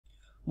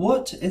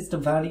What is the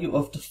value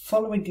of the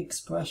following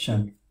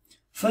expression?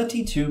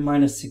 32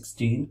 minus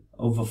 16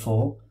 over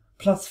 4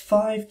 plus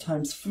 5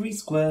 times 3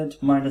 squared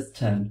minus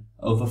 10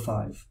 over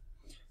 5.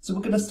 So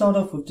we're going to start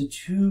off with the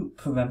two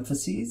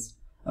parentheses,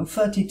 and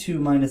 32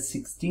 minus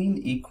 16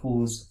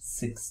 equals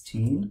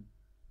 16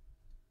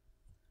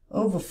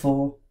 over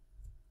 4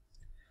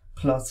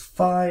 plus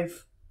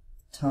 5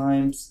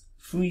 times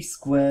 3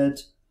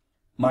 squared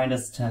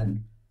minus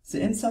 10. So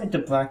inside the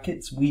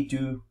brackets we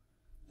do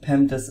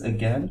PEMDAS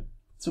again.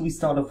 So we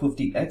start off with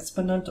the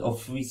exponent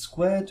of 3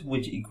 squared,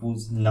 which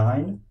equals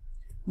 9,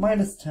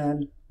 minus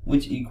 10,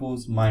 which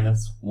equals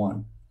minus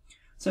 1.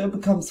 So it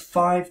becomes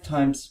 5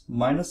 times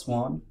minus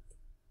 1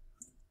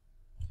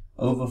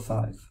 over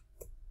 5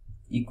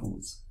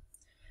 equals.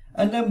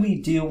 And then we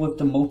deal with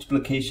the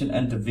multiplication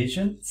and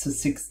division. So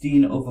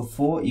 16 over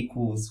 4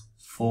 equals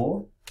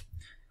 4,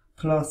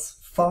 plus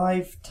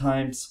 5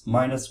 times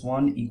minus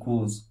 1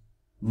 equals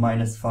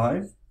minus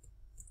 5,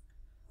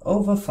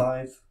 over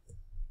 5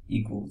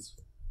 equals.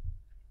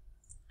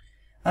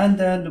 And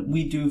then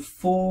we do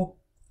 4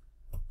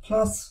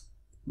 plus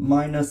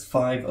minus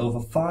 5 over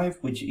 5,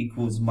 which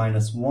equals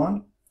minus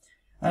 1.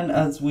 And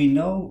as we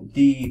know,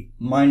 the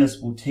minus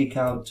will take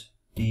out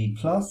the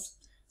plus.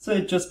 So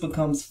it just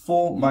becomes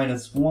 4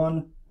 minus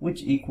 1,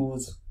 which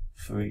equals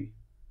 3.